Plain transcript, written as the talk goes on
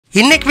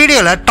இன்னைக்கு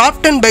வீடியோல top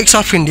 10 bikes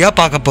of India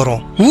பார்க்க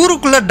போறோம்.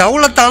 ஊருக்குள்ள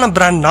டெவலப்பான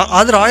பிராண்ட்னா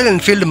அது ராயல்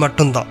என்ஃபீல்டு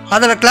மட்டும்தான்.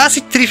 அதுல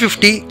கிளாசிக்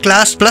 350,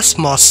 கிளாஸ் பிளஸ்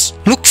மாஸ்.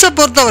 லுக்ஸை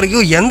பொறுத்த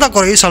வரைக்கும் எந்த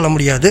குறையும் சொல்ல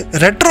முடியாது.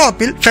 ரெட்ரோ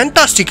அப்பீல்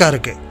ஃபென்டாஸ்டிக்கா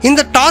இருக்கு.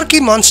 இந்த டார்கி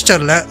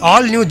மான்ஸ்டர்ல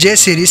all new J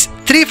series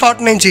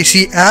 349cc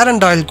air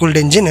and oil cooled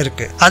engine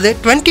இருக்கு. அது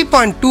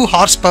 20.2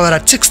 horse power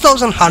at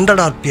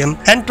 6100 rpm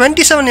and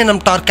 27 Nm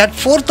dark at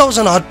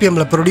 4000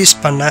 rpmல produce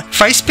பண்ண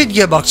 5-ஸ்பீட்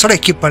கியர் பாக்ஸோட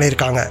எக்யூப்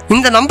பண்ணிருக்காங்க.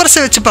 இந்த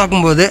நம்பர்ஸை வச்சு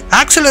பார்க்கும்போது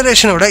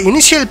ஆக்சலரேஷனோட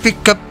இனிஷியல்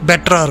பிக்கப்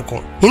பெட்டரா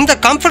இருக்கும். இந்த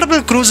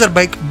comfortable cruiser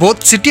bike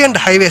both city and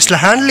ஹைவேஸ்ல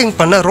handling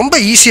பண்ண ரொம்ப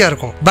ஈஸியா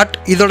இருக்கும். பட்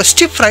இதோட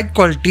stiff right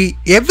quality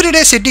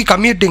everyday city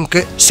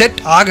கம்யூட்டிங்க்கு set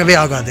ஆகவே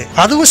ஆகாது.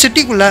 அதுவும்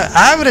சிட்டிக்குள்ள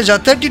ஆவரேஜா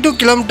 32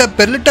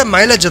 km/லிட்டர்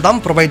மைலேஜ்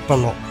தான் ப்ரொவைட்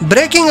பண்ணும்.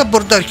 பிரேக்கிங்கை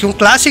பொறுத்த வரைக்கும்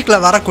கிளாசிக்ல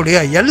வரக்கூடிய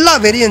எல்லா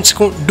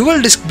வேரியன்ட்ஸ்க்கும்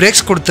டுவல் டிஸ்க்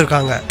பிரேக்ஸ்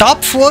கொடுத்திருக்காங்க.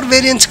 டாப் 4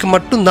 வேரியன்ட்ஸ்க்கு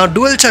மட்டும் தான்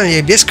டுவல் சேனல்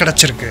ஏபிஎஸ்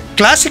கிடைச்சிருக்கு.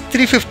 கிளாசிக்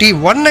 350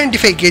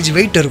 195 kg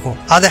வெயிட் இருக்கும்.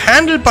 அதை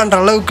ஹேண்டில் பண்ற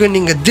அளவுக்கு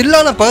நீங்க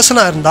தில்லான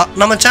பர்சனா இருந்தா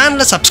நம்ம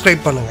சேனலை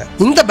சப்ஸ்கிரைப் பண்ணுங்க.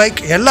 இந்த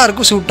பைக்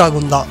எல்லாருக்கும் சூட்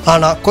ஆகும் தான்.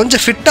 ஆனா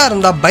கொஞ்சம் ஃபிட்டா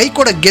இருந்தா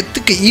பைக்கோட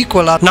கெத்துக்கு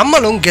ஈக்குவலா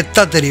நம்மளும்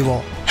கெத்தா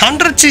தெரியும்.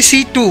 100cc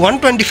to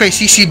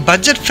 125cc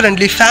budget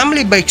friendly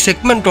family bike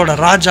செக்மெண்டோட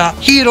Raja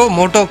hero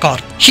Moto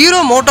car. Hero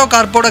Moto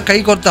கார்ப்போட guy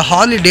கோர்த்த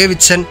Harley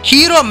Davidson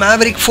hero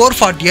Maverick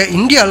 440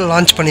 இந்தியாவில்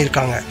லான்ச்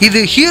பண்ணிருக்காங்க. இது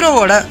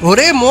ஹீரோவோட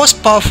ஒரே most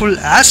powerful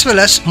as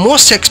well as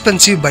most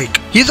expensive bike.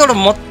 இதோட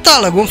மொத்த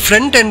அழகும்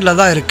ஃப்ரண்ட் எண்ட்ல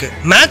தான் இருக்கு.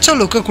 மேட்சோ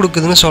லுக்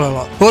கொடுக்குதுன்னு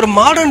சொல்லலாம். ஒரு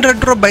மாடர்ன்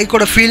ரெட்ரோ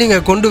பைக்கோட ஃபீலிங்கை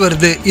கொண்டு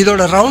வருது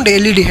இதோட round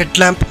LED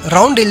headlamp,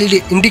 round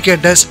LED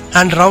indicators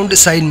and round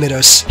side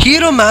mirrors.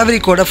 Hero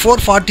மேவரிக்கோட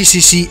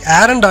 440cc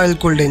air and oil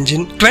cooled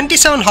engine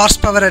 27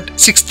 horsepower at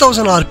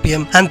 6000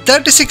 rpm and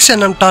 36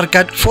 Nm torque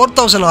at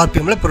 4000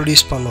 rpm ல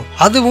ப்ரொடியூஸ் பண்ணும்.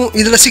 அதுவும்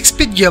இதுல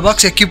 6-ஸ்பீட் கியர்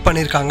பாக்ஸ் எக்யூப்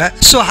பண்ணிருக்காங்க.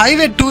 So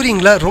highway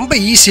டூரிங்ல ரொம்ப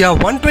ஈஸியா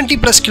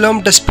 120+ km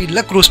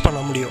ஸ்பீட்ல cruise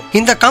பண்ண முடியும்.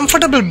 இந்த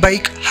கம்ஃபர்டபிள்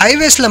பைக்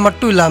ஹைவேஸ்ல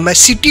மட்டும் இல்லாம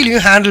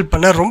சிட்டிலயும் ஹேண்டில்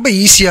பண்ண ரொம்ப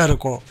ஈஸியா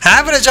இருக்கும்.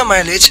 ஆவரேஜா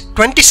மைலேஜ்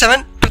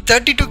 27 to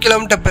 32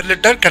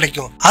 km/லிட்டர்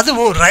கிடைக்கும்.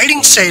 அதுவும்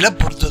ரைடிங் ஸ்டைல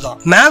பொறுத்து தான்.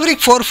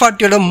 Maverick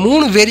 440யோட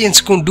 3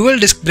 வேரியன்ட்ஸ்க்கும் twelve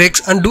disk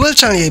breaks and twelve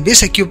channel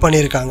ABS equip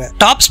பண்ணிருக்காங்க.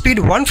 டாப்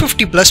ஸ்பீட்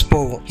 150+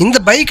 போகும். இந்த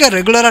பைக்கை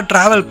ரெகுலரா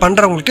டிராவல்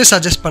பண்றவங்களுக்கு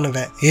சஜஸ்ட்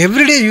பண்ணுவேன்.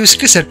 எவ்ரிடே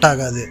யூஸ்க்கு செட்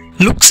ஆகாது.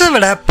 லுக்ஸை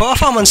விட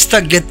பெர்ஃபார்மன்ஸ்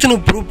தான் கெத்துன்னு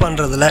ப்ரூவ்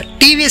பண்றதுல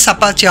டிவிஎஸ்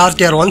அப்பாச்சி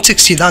RTR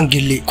 160 தான்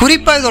கில்லி.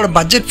 குறிப்பா இதோட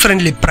பட்ஜெட்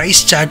ஃப்ரெண்ட்லி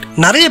பிரைஸ் சார்ட்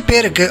நிறைய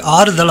பேருக்கு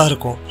ஆறுதலா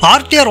இருக்கும்.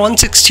 RTR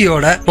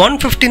 160யோட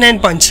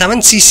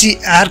 159.7cc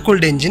air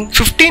cooled engine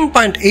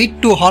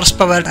 15.82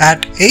 horsepower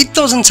at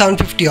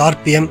 8750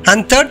 rpm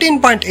and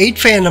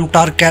 13.85 Nm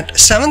torque at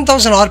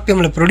 7000 rpm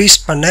ல ப்ரொடியூஸ்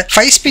பண்ண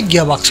 5-ஸ்பீட்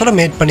கியர் பாக்ஸோட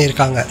மேட்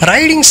பண்ணிருக்காங்க.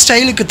 ரைடிங்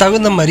ஸ்டைலுக்கு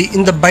தகுந்த மாதிரி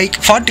இந்த பைக்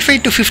 45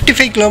 to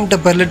 55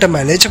 km/லிட்டர்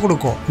மைலேஜ்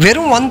கொடுக்கும்.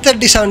 வெறும்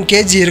 137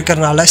 kg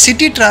இருக்கறனால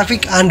city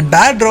traffic and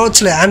bad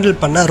ரோட்ஸ்ல handle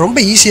பண்ண ரொம்ப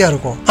ஈஸியா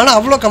இருக்கும். ஆனா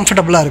அவ்வளவு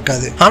கம்ஃபர்டபிளா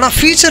இருக்காது. ஆனா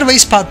ஃபீச்சர்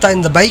வைஸ் பார்த்தா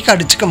இந்த பைக்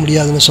அடிச்சுக்க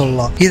முடியாதுன்னு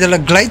சொல்லலாம். இதுல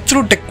glide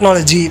through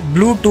technology,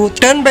 Bluetooth,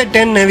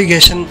 10x10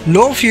 navigation,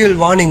 low fuel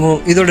வார்னிங்கும்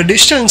இதோட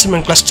டிஜிட்டல்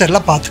இன்ஸ்ட்ருமெண்ட் கிளஸ்டர்ல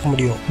பார்த்துக்க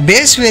முடியும்.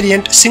 Base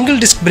variant single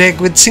disc brake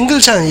with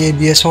single channel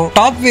ஏபிஎஸும்,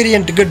 top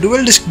வேரியன்ட்டுக்கு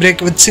twelve disc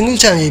brake with single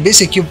channel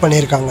ABS equip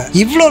பண்ணிருக்காங்க.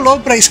 இவ்ளோ லோ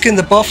பிரைஸ்க்கு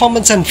இந்த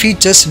பெர்ஃபார்மன்ஸ் அண்ட்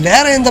ஃபீச்சர்ஸ்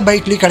வேற எந்த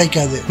பைக்லயும்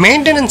கிடைக்காது.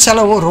 Maintenance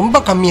செலவும்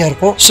ரொம்ப கம்மியா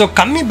இருக்கும். சோ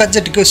கம்மி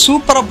பட்ஜெட்டுக்கு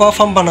சூப்பரா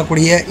பெர்ஃபார்ம்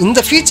பண்ணக்கூடிய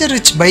இந்த ஃபீச்சர்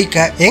ரிச்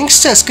பைக்கை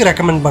யங்ஸ்டர்ஸ்க்கு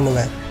ரெக்கமெண்ட்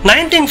பண்ணுவேன்.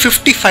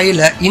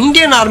 1955ல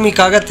இந்தியன்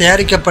ஆர்மிக்காக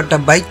தயாரிக்கப்பட்ட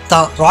பைக்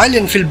தான் ராயல்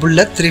என்ஃபீல்ட்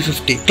புல்லட்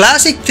 350.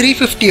 கிளாசிக்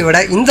 350 விட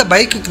இந்த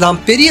பைக்குக்கு தான்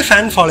பெரிய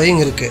ஃபேன் ஃபாலோயிங்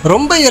இருக்கு.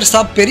 ரொம்ப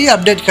இயர்ஸா பெரிய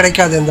அப்டேட்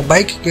கிடைக்காத இந்த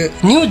பைக்குக்கு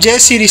new J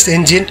series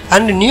engine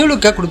and new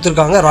லுக்கை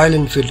கொடுத்திருக்காங்க ராயல்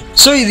என்ஃபீல்ட்.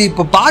 சோ இது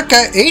இப்போ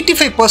பார்க்க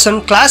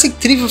 85% கிளாசிக்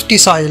 350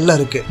 சாயல்ல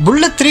இருக்கு.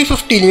 புல்லட்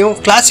 350லயும்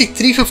கிளாசிக்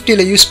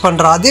 350ல யூஸ்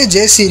பண்ற அதே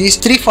J series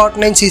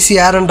 349cc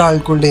air and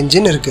oil cooled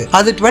engine இருக்கு.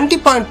 அது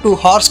 20.2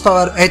 horse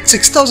power at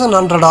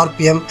 6100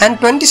 rpm and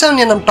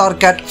 27 Nm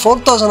torque at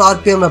 4000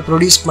 rpm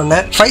produce பண்ண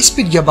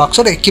 5-ஸ்பீட் கியர்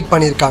பாக்ஸோட எக்யூப்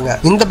பண்ணிருக்காங்க.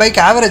 இந்த பைக்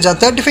ஆவரேஜா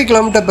 35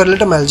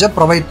 km/லிட்டர் மைலேஜ்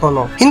ப்ரொவைட்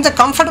பண்ணும். இந்த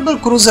comfortable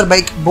cruiser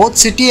bike both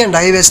city and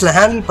ஹைவேஸ்ல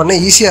handle பண்ண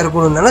ஈஸியா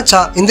இருக்கும்னு நினைச்சா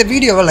இந்த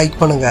வீடியோவை லைக்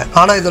பண்ணுங்க.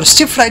 ஆனா இதோட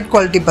ஸ்டிஃப் ரைட்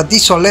குவாலிட்டி பத்தி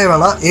சொல்லவே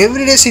வேணாம்.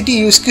 எவ்ரிடே சிட்டி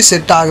யூஸ்க்கு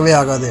செட் ஆகவே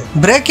ஆகாது.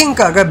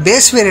 பிரேக்கிங்காக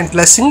base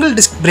வேரியன்ட்ல single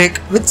disc brake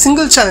with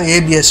single channel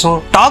ஏபிஎஸும்,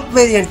 top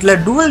வேரியன்ட்ல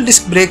twelve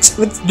disk breaks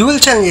with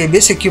twelve channel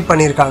ABS equip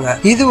பண்ணிருக்காங்க.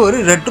 இது ஒரு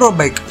ரெட்ரோ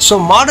பைக்.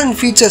 சோ மாடர்ன்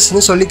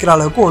ஃபீச்சர்ஸ்னு சொல்லிக்கிற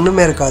அளவுக்கு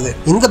ஒண்ணுமே இருக்காது.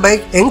 இந்த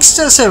பைக்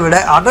யங்ஸ்டர்ஸை விட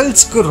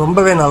அடல்ட்ஸ்க்கு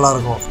ரொம்பவே நல்லா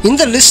இருக்கும்.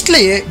 இந்த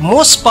லிஸ்ட்லயே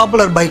மோஸ்ட்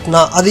பாப்புலர்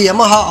பைக்னா அது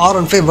Yamaha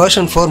R15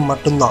 வெர்ஷன் 4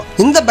 மட்டும்தான்.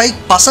 இந்த பைக்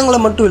பசங்களை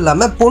மட்டும்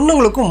இல்லாம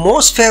பொண்ணுங்களுக்கும்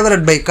மோஸ்ட்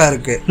ஃபேவரட் பைக்கா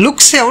இருக்கு.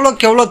 லுக்ஸ்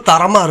எவ்வளவுக்கு எவ்வளவு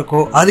தரமா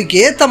இருக்கோ அதுக்கு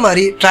ஏத்த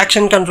மாதிரி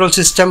டிராக்ஷன் கண்ட்ரோல்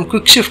சிஸ்டம்,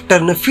 குவிக்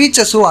ஷிஃப்டர்னு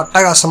ஃபீச்சர்ஸும்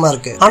அட்டகாசமா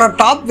இருக்கு. ஆனா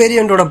டாப்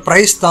வேரியண்டோட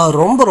பிரைஸ் தான்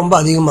ரொம்ப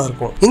அதிகமா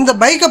இருக்கும். இந்த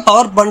பைக்கை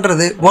பவர்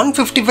பண்றது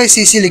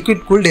 155cc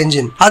லிக்விட் கூல்ட்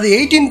என்ஜின். அது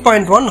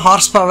 18.1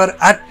 horse power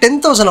at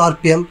 10,000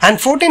 rpm and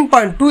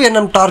 14.2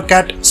 Nm torque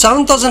at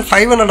 7500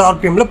 1500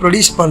 rpmல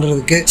produce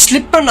பண்றதுக்கு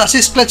slip and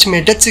assist clutch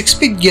matted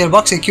 6-speed gear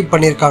box equip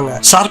பண்ணிருக்காங்க.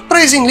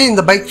 சர்ப்ரைசிங்லி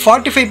இந்த பைக்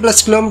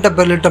 45+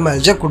 km/L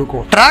மைலேஜ்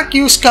கொடுக்கும். ட்ராக்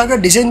யூஸ்க்காக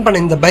டிசைன் பண்ண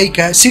இந்த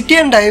பைக்கை சிட்டி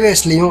அண்ட்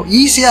ஹைவேஸ்லயும்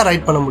ஈஸியா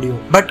ரைட் பண்ண முடியும்.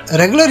 But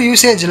regular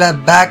யூசேஜ்ல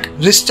back,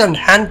 wrist and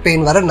hand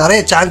pain வர நிறைய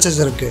சான்சஸ்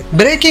இருக்கு.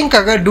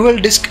 பிரேக்கிங்காக twelve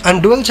disk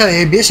and twelve channel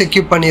ABS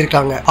equip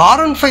பண்ணிருக்காங்க.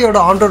 R15 ஓட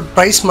ஆன் ரோட்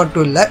பிரைஸ்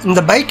மட்டும் இல்ல, இந்த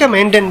பைக்கை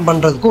மெயின்டைன்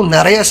பண்றதுக்கும்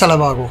நிறைய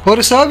செலவாகும்.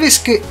 ஒரு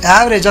சர்வீஸ்க்கு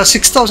ஆவரேஜா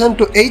 6000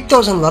 to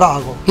 8000 வரை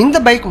ஆகும். இந்த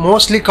பைக்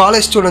மோஸ்ட்லி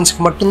காலேஜ்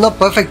ஸ்டூடெண்ட்ஸ்க்கு மட்டும்தான்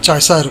பெர்ஃபெக்ட்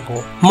சாய்ஸா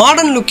இருக்கும்.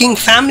 Modern looking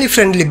family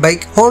friendly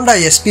bike Honda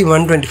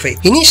SP125.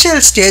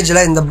 Initial ஸ்டேஜ்ல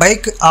இந்த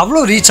பைக்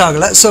அவ்வளோ ரீச்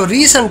ஆகல. சோ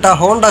ரீசெண்டா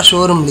ஹோண்டா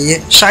ஷோரூம்லயே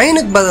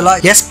ஷைனுக்கு பதிலா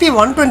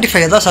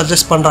SP125 தான்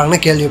சஜஸ்ட் பண்றாங்கன்னு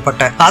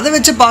கேள்விப்பட்டேன். அதை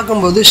வச்சு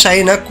பார்க்கும்போது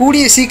ஷைனை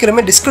கூடிய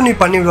சீக்கிரமே டிஸ்கன்டினியூ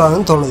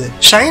பண்ணிடுவாங்கன்னு தோணுது.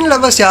 ஷைன்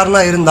லவர்ஸ்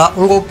யாருன்னா இருந்தா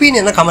உங்க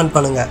ஒப்பீனியனை கமெண்ட்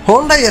பண்ணுங்க.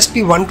 Honda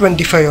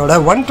SP125 ஓட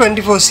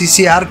 124cc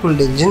air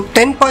cooled engine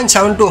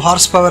 10.72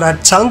 horsepower at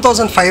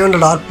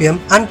 7500 rpm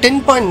and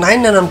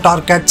 10.9 Nm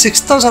torque at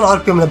 6000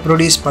 rpm ல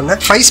ப்ரொடியூஸ் பண்ண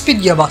 5-speed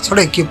gear box ஓட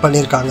எக்யூப்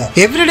பண்ணிருக்காங்க.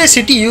 எவ்ரிடே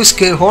சிட்டி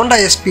யூஸ்க்கு Honda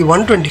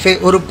SP125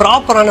 ஒரு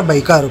ப்ராப்பரான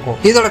பைக்கா இருக்கும்.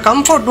 இதோட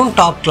கம்ஃபர்ட்டும்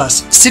டாப் கிளாஸ்.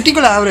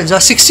 சிட்டிக்குள்ள ஆவரேஜா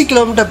 60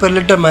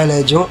 km/L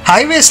மைலேஜும்,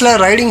 ஹைவேஸ்ல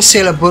ரைடிங்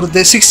ஸ்டைலை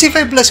பொறுத்து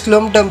 65+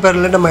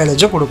 km/L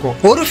மைலேஜும் கொடுக்கும்.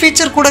 ஒரு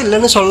ஃபீச்சர் கூட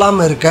இல்லைன்னு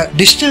சொல்லாம இருக்க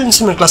டிஜிட்டல்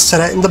இன்ஸ்ட்ருமெண்ட்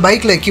கிளஸ்டரை இந்த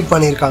பைக்ல எக்யூப்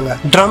பண்ணிருக்காங்க.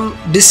 ட்ரம்,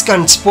 டிஸ்க்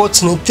அண்ட்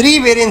ஸ்போர்ட்ஸ்னு 3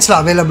 வேரியன்ட்ஸ்ல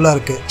அவைலபிளா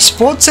இருக்கு.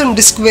 ஸ்போர்ட்ஸ் அண்ட்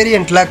டிஸ்க்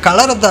வேரியன்ட்ல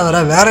கலரை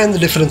தவிர வேற எந்த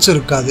டிஃபரன்ஸும்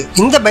இருக்காது.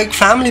 இந்த பைக்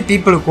ஃபேமிலி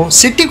பீப்புளுக்கும்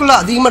சிட்டிக்குள்ள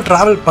அதிகமா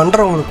டிராவல்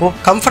பண்றவங்களுக்கும்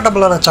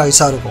கம்ஃபர்டபுளான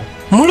சாய்ஸா இருக்கும்.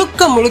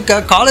 முழுக்க முழுக்க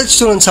காலேஜ்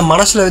ஸ்டூடெண்ட்ஸை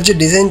மனசுல வச்சு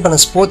டிசைன் பண்ண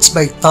ஸ்போர்ட்ஸ்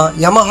பைக் தான்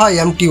Yamaha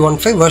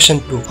MT-15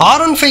 வெர்ஷன் 2.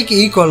 R15க்கு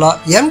ஈக்குவலா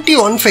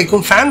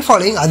MT-15க்கும் ஃபேன்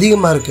ஃபாலோயிங்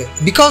அதிகமா இருக்கு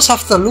because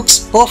of the looks,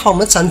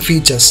 performance and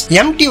features.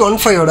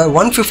 MT-15 ஓட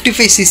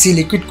 155cc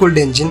liquid cooled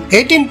engine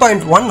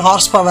 18.1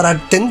 horsepower at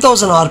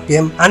 10,000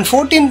 rpm and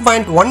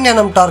 14.1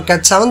 Nm torque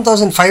at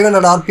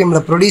 7500 rpm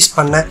ல ப்ரொடியூஸ்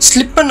பண்ண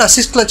slip and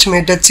assist clutch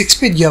matted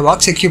 6-speed gear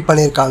box equip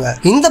பண்ணிருக்காங்க.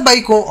 இந்த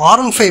பைக்கும்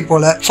R15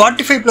 போல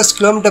 45+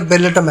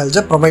 km/L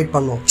mileage provide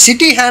பண்ணும்.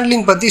 City handling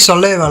பத்தி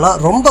சொல்லவே வேணாம்,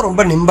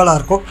 ரொம்ப நிம்பலா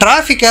இருக்கும்.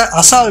 டிராபிக்கை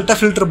அசால்ட்டா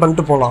ஃபில்டர்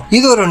பண்ணிட்டு போலாம்.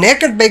 இது ஒரு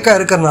நேக்கட் பைக்கா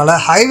இருக்கறனால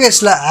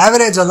ஹைவேஸ்ல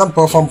ஆவரேஜா தான்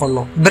பெர்ஃபார்ம்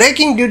பண்ணும்.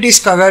 Braking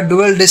டியூட்டிஸ்க்காக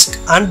twelve disk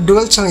and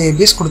twelve channel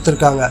ABS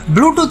கொடுத்திருக்காங்க.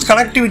 ப்ளூடூத்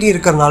கனெக்டிவிட்டி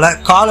இருக்கறனால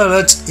கால்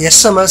alerts,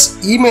 SMS,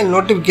 email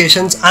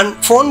notifications and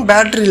phone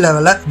battery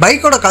லெவல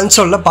பைக்கோட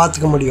கன்சோல்ல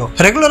பாத்துக்க முடியும்.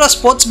 ரெகுலரா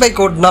ஸ்போர்ட்ஸ்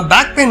பைக் ஓட்டினா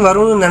பேக் பெயின்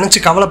வரும்னு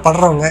நினைச்சு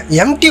கவலைப்படுறவங்க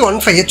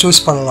MT-15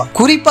 சூஸ் பண்ணலாம்.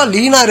 குறிப்பா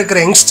லீனா இருக்கிற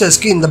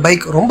யங்ஸ்டர்ஸ்க்கு இந்த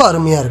பைக் ரொம்ப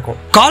அருமையா இருக்கும்.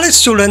 College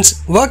students,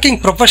 working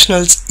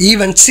professionals,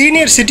 even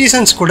senior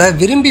citizens கூட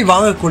விரும்பி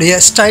வாங்கக்கூடிய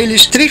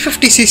stylish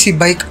 350cc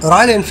bike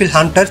Royal Enfield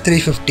Hunter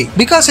 350.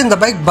 Because இந்த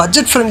பைக்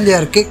பட்ஜெட் ஃப்ரெண்ட்லியா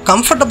இருக்கு,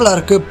 கம்ஃபர்டபுளா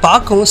இருக்கு,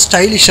 பார்க்கவும்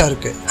ஸ்டைலிஷா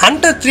இருக்கு.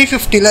 Hunter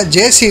 350ல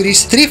J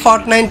series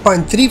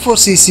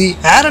 349.34cc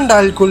air and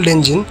oil cooled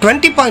engine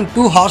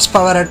 20.2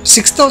 horsepower at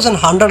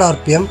 6100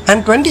 rpm and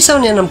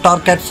 27 Nm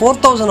torque at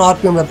 4000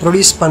 rpm ல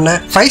ப்ரொடியூஸ் பண்ண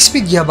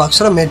 5-speed gear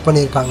box ல மேட்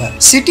பண்ணிருக்காங்க.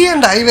 City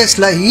and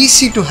ஹைவேஸ்ல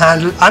easy to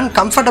handle and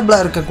கம்ஃபர்டபுளா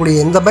இருக்கக்கூடிய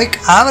இந்த பைக்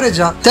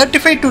ஆவரேஜா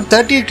 35 to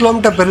 38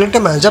 km/L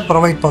மைலேஜ்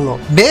ப்ரொவைட் பண்ணும்.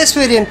 Base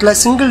வேரியன்ட்ல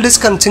single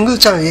disk and single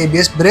channel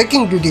ABS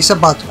braking டியூட்டிஸை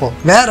பார்த்துக்கும்.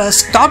 வேற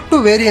top 2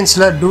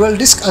 வேரியன்ட்ஸ்ல twelve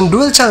disk and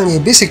twelve channel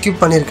ABS equip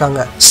பண்ணிருக்காங்க.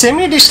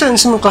 Semi digital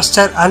instrument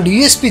cluster and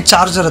USB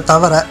சார்ஜரை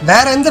தவிர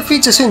வேற எந்த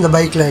ஃபீச்சர்ஸும் இந்த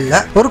பைக்ல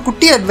இல்ல. ஒரு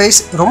குட்டி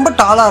அட்வைஸ், ரொம்ப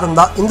டாலா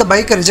இருந்தா இந்த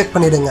பைக்கை ரிஜெக்ட்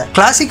பண்ணிடுங்க.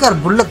 கிளாசிக்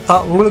ஆர் புல்லட்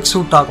தான் உங்களுக்கு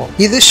சூட் ஆகும்.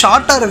 இது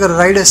ஷார்ட்டா இருக்கிற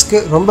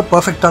ரைடர்ஸ்க்கு ரொம்ப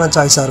பெர்ஃபெக்ட்டான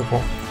சாய்ஸா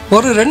இருக்கும்.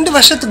 ஒரு 2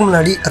 வருஷத்துக்கு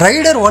முன்னாடி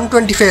ரைடர்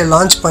 125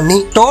 லான்ச் பண்ணி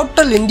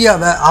டோட்டல்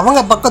இந்தியாவை அவங்க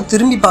பக்கம்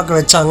திரும்பி பார்க்க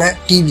வச்சாங்க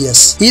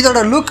TVS. இதோட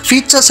லுக்,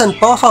 ஃபீச்சர்ஸ் அண்ட்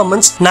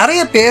பெர்ஃபார்மன்ஸ்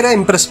நிறைய பேரை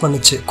இம்ப்ரெஸ்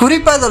பண்ணுச்சு.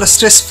 குறிப்பா இதோட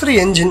stress free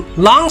engine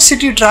long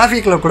city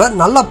டிராபிக்ல கூட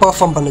நல்லா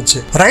பெர்ஃபார்ம்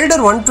பண்ணுச்சு.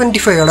 ரைடர்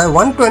 125 ஓட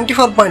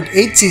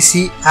 124.8cc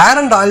air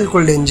and oil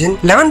cooled engine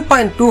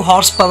 11.2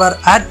 horsepower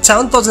at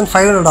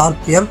 7500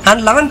 rpm and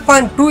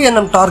 11.2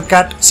 Nm torque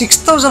at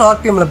 6000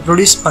 rpm ல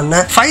ப்ரொடியூஸ்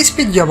பண்ண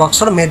 5-speed gear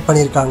box ஓட மேட்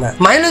பண்ணிருக்காங்க.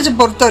 மைலேஜ்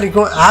பொறுத்த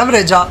வரைக்கும்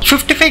ஆவரேஜா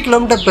 55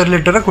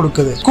 km/L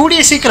கொடுக்குது. கூடிய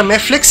சீக்கிரமே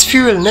ஃபிளெக்ஸ்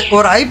ஃபியூவல்னு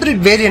ஒரு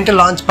ஹைபிரிட் வேரியன்ட்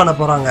லான்ச் பண்ண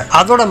போறாங்க.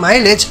 அதோட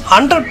மைலேஜ்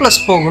 100+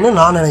 போகும்னு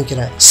நான்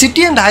நினைக்கிறேன்.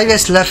 சிட்டி அண்ட்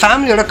ஹைவேஸ்ல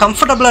ஃபேமிலியோட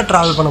கம்ஃபர்டபுளா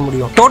டிராவல் பண்ண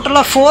முடியும்.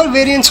 டோட்டலா 4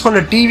 வேரியன்ட்ஸ்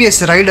கொண்ட TVS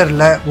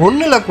ரைடர்ல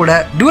ஒண்ணுல கூட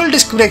டுவல்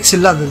டிஸ்க் பிரேக்ஸ்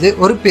இல்லாதது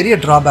ஒரு பெரிய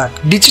drawback.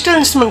 Digital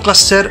instrument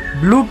cluster,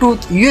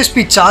 Bluetooth,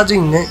 USB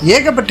சார்ஜிங்னு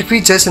ஏகப்பட்ட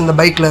ஃபீச்சர்ஸ் இந்த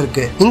பைக்ல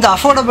இருக்கு. இந்த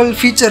affordable,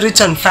 feature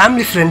rich and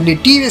family friendly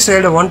TVS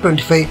rider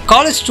 125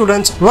 college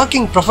students,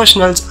 working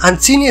professionals and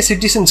senior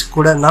citizens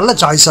கூட நல்ல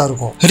சாய்ஸ்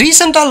இருக்கும்.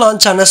 ரீசெண்டா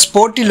லான்ச் ஆன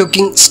sporty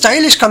looking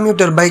stylish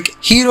computer bike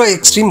hero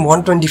extreme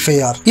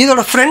 125R.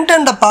 இதோட ஃப்ரண்ட்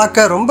எண்ட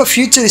பார்க்க ரொம்ப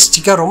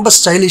ஃபியூச்சரிஸ்டிக்கா, ரொம்ப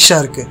ஸ்டைலிஷா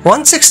இருக்கு.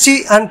 160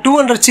 and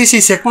 200cc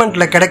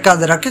செக்மெண்ட்ல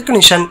கிடைக்காத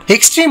ரெகக்னிஷன்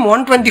எக்ஸ்ட்ரீம்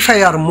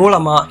 125R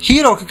மூலமா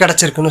ஹீரோக்கு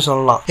கிடைச்சிருக்குன்னு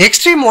சொல்லலாம்.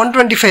 Extreme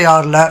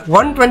 125Rல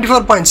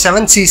 124.7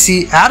 1.7cc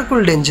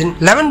air-cooled engine,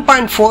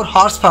 11.4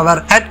 horsepower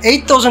at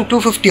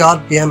 8,250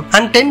 rpm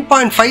and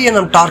 10.5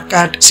 Nm torque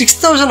at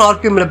 6,000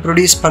 rpm ல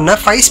ப்ரொடியூஸ் பண்ண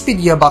 5-speed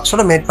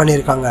gearbox-ஓட மேட்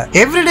பண்ணிருக்காங்க.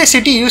 எவ்ரிடே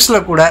சிட்டி யூஸ்ல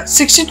கூட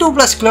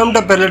 62+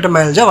 km/L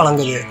மைலேஜ்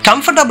வழங்குது.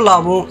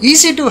 கம்ஃபர்டபிளாவும்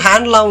ஈஸி டு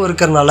ஹேண்டிலாவும்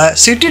இருக்கறனால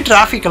சிட்டி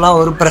டிராஃபிக் எல்லாம்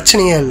ஒரு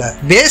பிரச்சனையே இல்ல.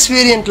 Base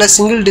வேரியன்ட்ல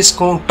single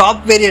டிஸ்க்கும்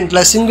top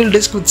வேரியன்ட்ல single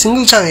disk with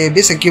single channel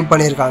ABS equip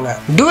பண்ணிருக்காங்க.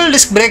 டுவல்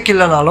டிஸ்க் பிரேக்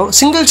இல்லனாலும்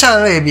சிங்கிள்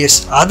சேனல் ஏபிஎஸ்,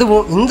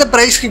 அதுவும் இந்த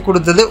பிரைஸ்க்கு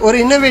கொடுத்தது ஒரு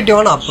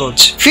இன்னோவேட்டிவான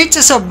அப்ரோச்.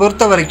 ஃபீச்சர்ஸை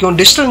பொறுத்த வரைக்கும்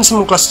digital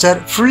instrument cluster,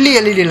 fully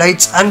LED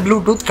lights and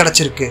Bluetooth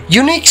கிடைச்சிருக்கு.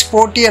 யூனிக்,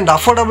 ஸ்போர்ட்டி அண்ட்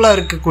அஃபோர்டபுளா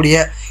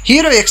இருக்கக்கூடிய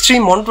ஹீரோ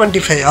எக்ஸ்ட்ரீம்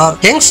 125R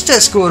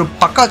யங்ஸ்டர்ஸ்க்கு ஒரு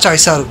பக்கா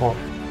சாய்ஸா இருக்கும்.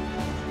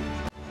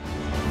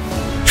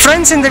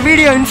 ஃப்ரெண்ட்ஸ், இந்த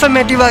வீடியோ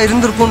இன்ஃபர்மேட்டிவா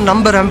இருந்திருக்கும்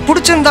நம்புறேன்.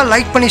 பிடிச்சிருந்தா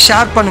லைக் பண்ணி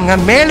ஷேர் பண்ணுங்க.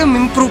 மேலும்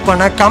இம்ப்ரூவ்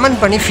பண்ண கமெண்ட்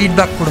பண்ணி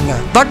ஃபீட்பேக் கொடுங்க.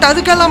 பட்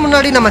அதுக்கெல்லாம்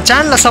முன்னாடி நம்ம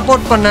சேனலை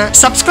சப்போர்ட் பண்ண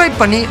சப்ஸ்கிரைப்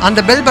பண்ணி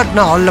அந்த பெல்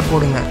பட்டனை ஆல்ல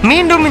போடுங்க.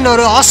 மீண்டும்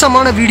இன்னொரு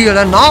ஆசமான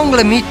வீடியோல நான்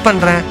உங்களை மீட்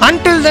பண்றேன்.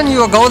 Until then,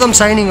 you are Gautam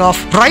signing off.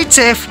 Ride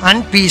safe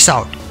and peace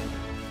out.